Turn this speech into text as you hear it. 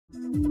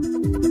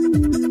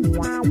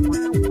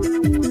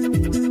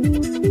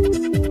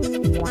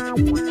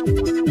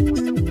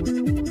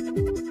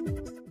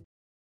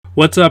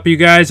What's up, you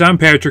guys? I'm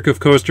Patrick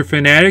of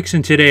CoasterFanatics,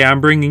 and today I'm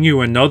bringing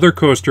you another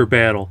coaster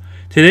battle.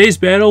 Today's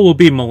battle will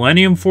be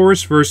Millennium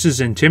Force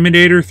versus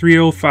Intimidator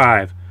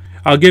 305.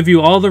 I'll give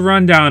you all the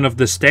rundown of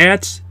the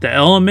stats, the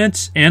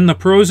elements, and the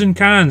pros and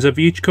cons of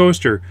each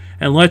coaster,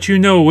 and let you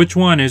know which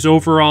one is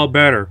overall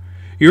better.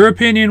 Your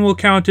opinion will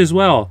count as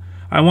well.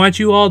 I want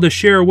you all to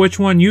share which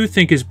one you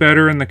think is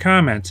better in the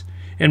comments.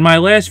 In my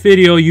last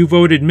video, you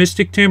voted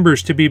Mystic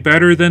Timbers to be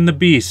better than the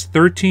Beast,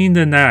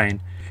 13-9.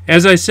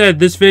 As I said,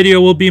 this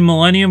video will be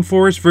Millennium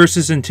Force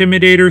versus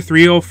Intimidator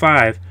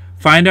 305.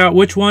 Find out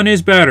which one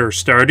is better,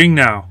 starting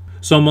now.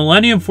 So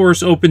Millennium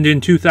Force opened in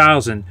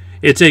 2000.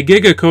 It's a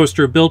giga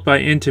coaster built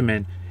by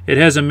Intamin. It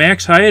has a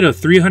max height of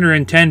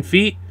 310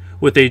 feet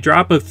with a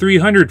drop of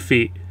 300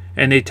 feet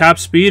and a top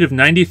speed of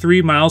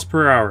 93 miles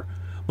per hour.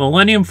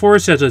 Millennium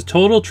Force has a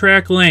total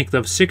track length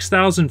of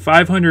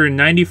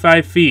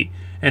 6,595 feet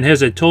and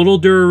has a total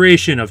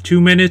duration of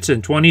 2 minutes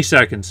and 20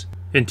 seconds.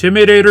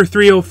 Intimidator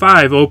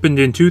 305 opened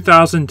in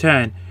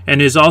 2010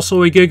 and is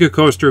also a giga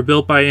coaster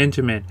built by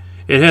Intamin.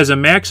 It has a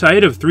max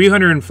height of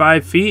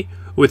 305 feet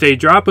with a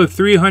drop of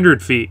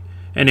 300 feet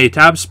and a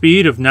top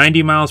speed of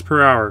 90 miles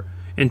per hour.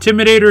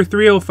 Intimidator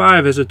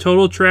 305 has a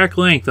total track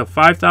length of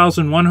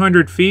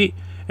 5,100 feet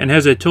and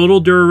has a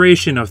total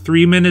duration of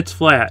 3 minutes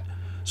flat.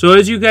 So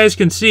as you guys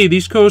can see,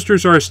 these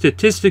coasters are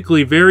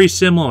statistically very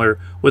similar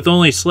with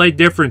only slight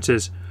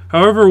differences.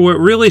 However, what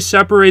really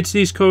separates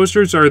these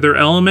coasters are their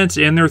elements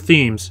and their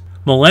themes.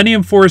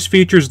 Millennium Force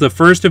features the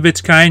first of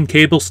its kind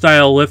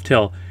cable-style lift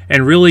hill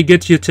and really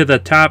gets you to the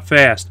top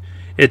fast.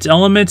 Its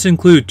elements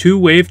include 2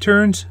 wave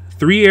turns,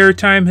 3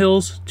 airtime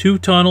hills, 2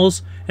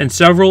 tunnels, and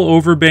several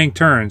overbank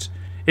turns.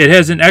 It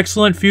has an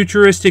excellent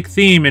futuristic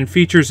theme and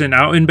features an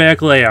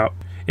out-and-back layout.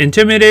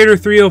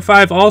 Intimidator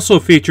 305 also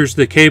features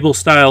the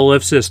cable-style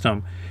lift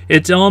system.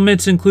 Its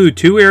elements include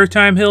 2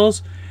 airtime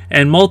hills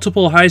and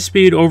multiple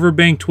high-speed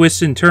overbank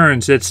twists and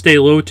turns that stay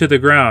low to the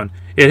ground.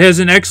 It has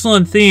an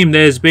excellent theme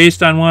that is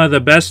based on one of the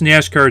best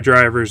NASCAR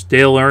drivers,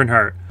 Dale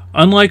Earnhardt.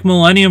 Unlike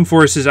Millennium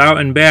Force's out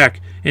and back,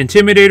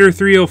 Intimidator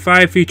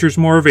 305 features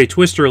more of a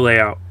twister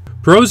layout.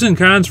 Pros and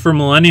cons for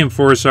Millennium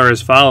Force are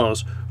as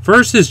follows.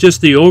 First is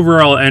just the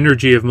overall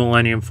energy of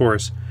Millennium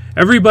Force.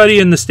 Everybody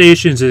in the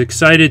stations is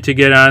excited to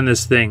get on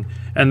this thing,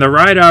 and the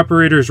ride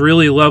operators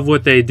really love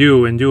what they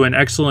do and do an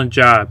excellent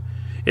job.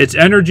 Its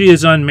energy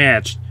is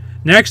unmatched.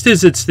 Next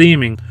is its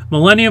theming.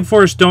 Millennium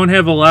Force don't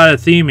have a lot of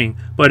theming,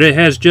 but it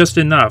has just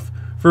enough.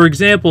 For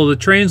example, the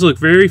trains look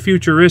very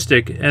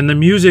futuristic, and the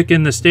music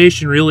in the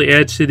station really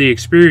adds to the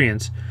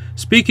experience.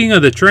 Speaking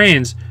of the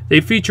trains,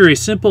 they feature a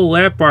simple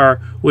lap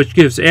bar which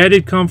gives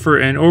added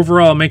comfort and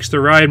overall makes the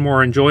ride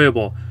more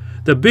enjoyable.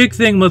 The big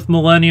thing with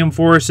Millennium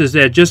Force is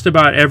that just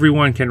about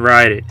everyone can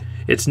ride it.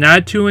 It's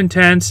not too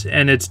intense,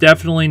 and it's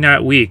definitely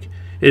not weak.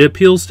 It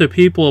appeals to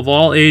people of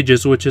all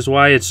ages, which is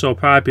why it's so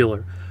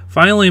popular.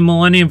 Finally,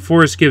 Millennium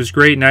Force gives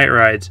great night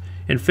rides.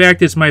 In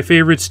fact, it's my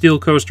favorite steel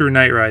coaster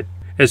night ride.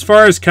 As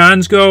far as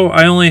cons go,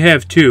 I only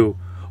have 2.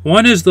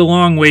 One is the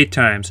long wait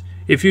times.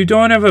 If you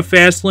don't have a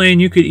fast lane,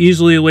 you could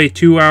easily wait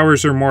 2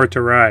 hours or more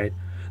to ride.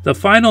 The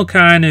final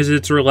con is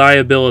its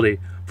reliability.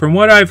 From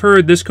what I've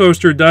heard, this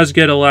coaster does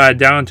get a lot of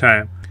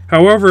downtime.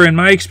 However, in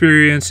my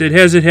experience, it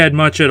hasn't had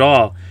much at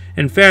all.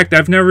 In fact,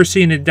 I've never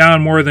seen it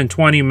down more than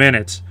 20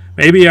 minutes.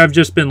 Maybe I've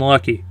just been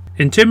lucky.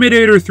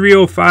 Intimidator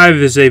 305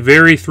 is a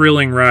very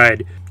thrilling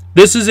ride.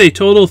 This is a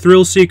total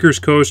thrill seeker's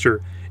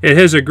coaster. It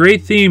has a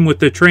great theme with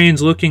the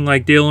trains looking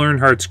like Dale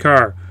Earnhardt's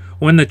car.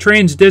 When the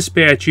trains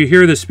dispatch, you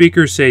hear the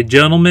speakers say,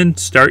 "Gentlemen,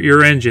 start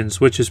your engines,"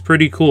 which is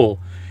pretty cool.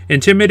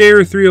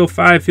 Intimidator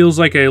 305 feels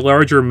like a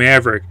larger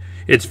Maverick.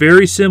 It's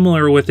very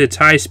similar with its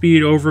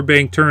high-speed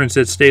overbank turns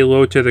that stay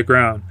low to the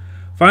ground.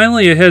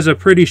 Finally, it has a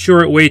pretty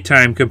short wait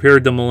time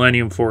compared to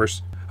Millennium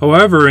Force.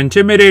 However,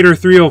 Intimidator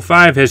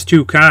 305 has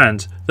 2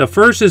 cons. The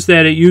first is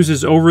that it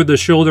uses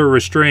over-the-shoulder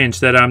restraints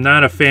that I'm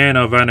not a fan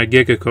of on a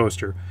giga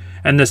coaster.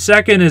 And the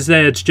second is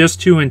that it's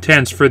just too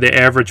intense for the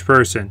average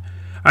person.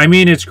 I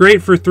mean, it's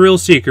great for thrill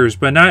seekers,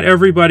 but not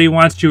everybody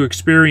wants to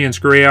experience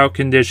gray-out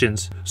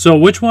conditions. So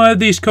which one of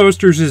these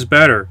coasters is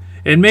better?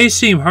 It may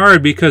seem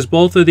hard because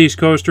both of these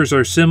coasters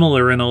are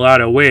similar in a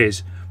lot of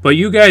ways, but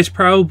you guys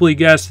probably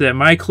guessed that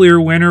my clear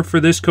winner for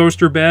this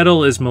coaster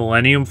battle is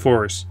Millennium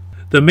Force.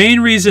 The main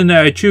reason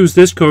that I choose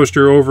this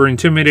coaster over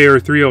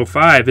Intimidator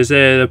 305 is that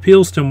it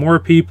appeals to more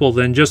people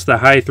than just the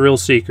high thrill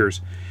seekers.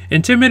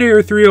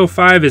 Intimidator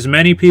 305 is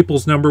many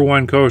people's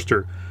 #1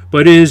 coaster,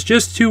 but it is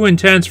just too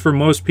intense for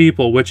most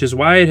people, which is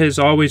why it has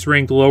always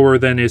ranked lower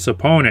than its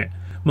opponent.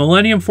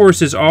 Millennium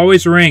Force is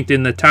always ranked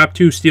in the top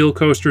 2 steel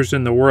coasters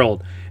in the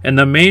world, and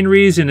the main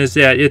reason is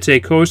that it's a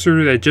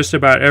coaster that just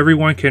about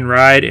everyone can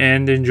ride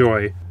and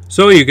enjoy.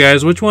 So you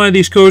guys, which one of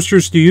these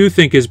coasters do you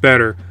think is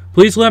better?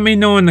 Please let me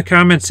know in the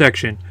comment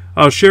section.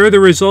 I'll share the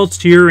results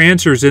to your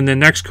answers in the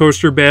next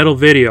coaster battle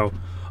video.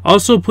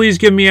 Also, please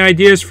give me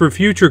ideas for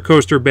future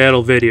coaster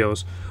battle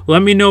videos.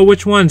 Let me know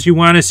which ones you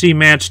want to see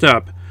matched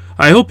up.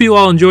 I hope you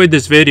all enjoyed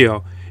this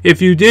video.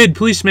 If you did,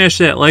 please smash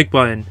that like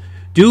button.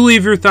 Do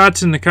leave your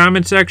thoughts in the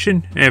comment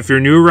section, and if you're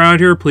new around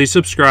here, please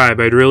subscribe.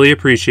 I'd really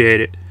appreciate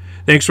it.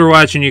 Thanks for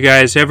watching, you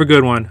guys. Have a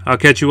good one. I'll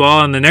catch you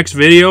all in the next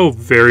video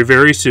very,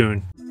 very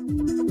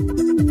soon.